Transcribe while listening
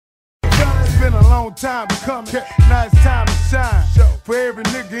been a long time coming, now it's time to shine. For every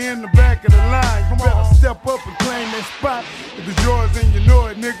nigga in the back of the line, you better step up and claim that spot. If it's yours and you know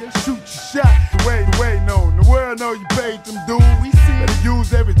it, nigga, shoot your shot. The way known, the world know you paid them dues. We see better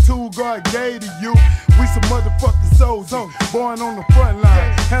use every tool God gave to you. We some motherfucking soldiers, born on the front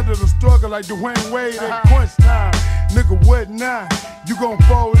line. Handle the struggle like Dwayne Wade at crunch time. Nigga, what now? You gon'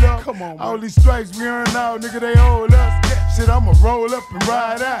 fold up? Come on, man. All these stripes we earn out, nigga, they hold us. Shit, I'ma roll up and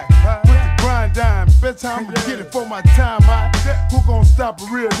ride out. Put the grind down. Bet time I'ma get it for my time out. Who gon' stop a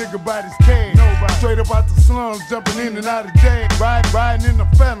real nigga by this cash? Nobody. Straight up out the slums, jumping in and out of jail. Riding in the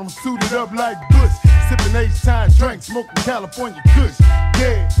Phantom, suited up like Bush. Sipping H-time drink, smoking California Kush.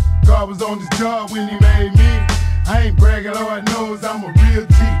 Yeah, God was on this job when he made me. I ain't bragging, Lord knows I'm a real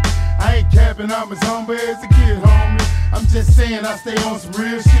G. I ain't capping, I'm as humble as a kid, homie. I'm just saying I stay on some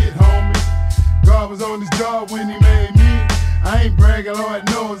real shit, homie. God was on this job when he made me. I ain't bragging, Lord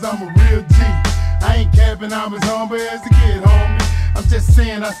knows I'm a real G. I ain't capping, I'm as humble as a kid, homie. I'm just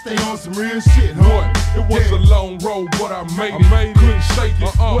saying I stay on some real shit, homie. It was a long road, but I made it. Couldn't shake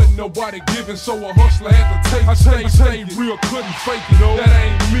it, wasn't nobody giving, so a hustler had to take it. I stayed real, couldn't fake it. That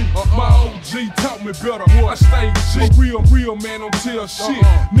ain't me. My OG taught me better. I stayed G. A real man don't tell shit.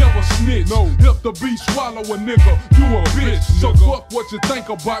 Never snitch. If the beat swallow a nigga, you a bitch. So fuck what you think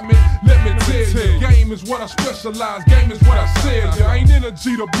about me. Let me tell you, game is what I specialize. Game is what I sell you. I ain't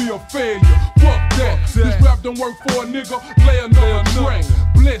energy to be a failure. Fuck that. This rap don't work for a nigga. Lay another track.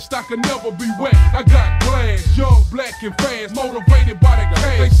 Blessed, I can never be wet. I got glass, young, black, and fast, motivated by the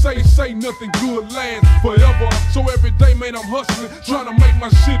cash. They say nothing good lasts forever. So every day, man, I'm hustling, trying to make my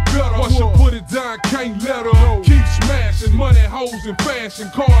shit better. Once you put it down, can't let her. Keep smashing, money, hoes, and fashion,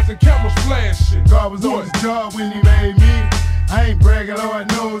 cars and cameras flashing. God was on his job when he made me. I ain't bragging, Lord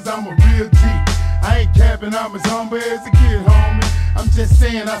knows I'm a real G. I ain't capping, I'm as humble as a kid, homie. I'm just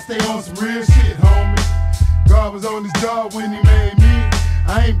saying I stay on some real shit, homie. God was on his job when he made me.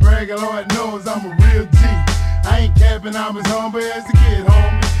 I ain't bragging, Lord knows I'm a real G. I ain't capping, I'm as humble as a kid,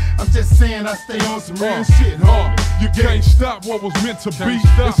 homie. I'm just saying I stay on some real shit, homie. You can't stop what was meant to be.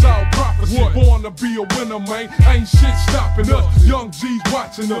 It's all prophecy. Born to be a winner, man. Ain't shit stopping us. Young G's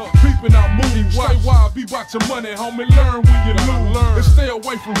watching us, peeping our moves. Stay wild, be about your money, homie. Learn when you lose. And stay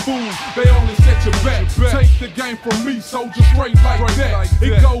away from fools. They only set you back. Take the game from me, soldier, straight like that.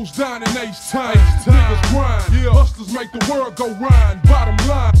 It goes down in H-time. Niggas grind. Hustlers make the world go round. Bottom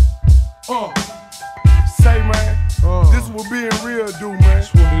line. Say, man, this is what being real do, man.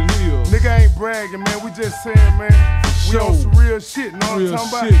 That's what it is. Nigga ain't bragging, man. We just saying, man, we on some real shit. Know what I'm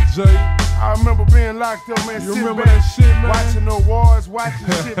talking about? Jay. I remember being locked up, man. You remember that shit, man? Watching the awards, watching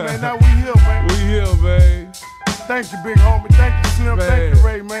shit, man. Now we here, man. We here, man. Thank you, big homie. Thank you, Slim. Man. Thank you,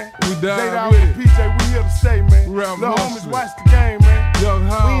 Ray, man. We down with with it. PJ, we here to stay, man. Little homies, watch the game, man. Young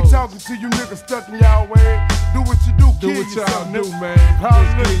we ain't talking to you niggas stuck in y'all way. Do what you do, Do kill what yourself, y'all do, nigga. man. All the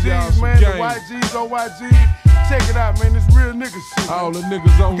Just little give y'all G's, some man. The game. YGs, OYGs. Check it out, man. This real nigga shit. All man. the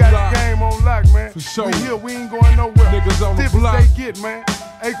niggas on We got lock. the game on lock, man. For sure. We here, we ain't going nowhere. Niggas on the Stiff as block. they get, man.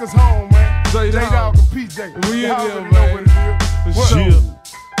 Acres home, man. J-Dog and PJ. We in Y'all here, already know what it is. For What? sure.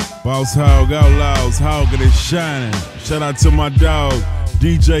 Boss Hogg, Outlawz, Hoggin and Shinin. Shout out to my dog,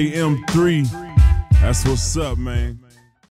 DJ M3. That's what's up, man.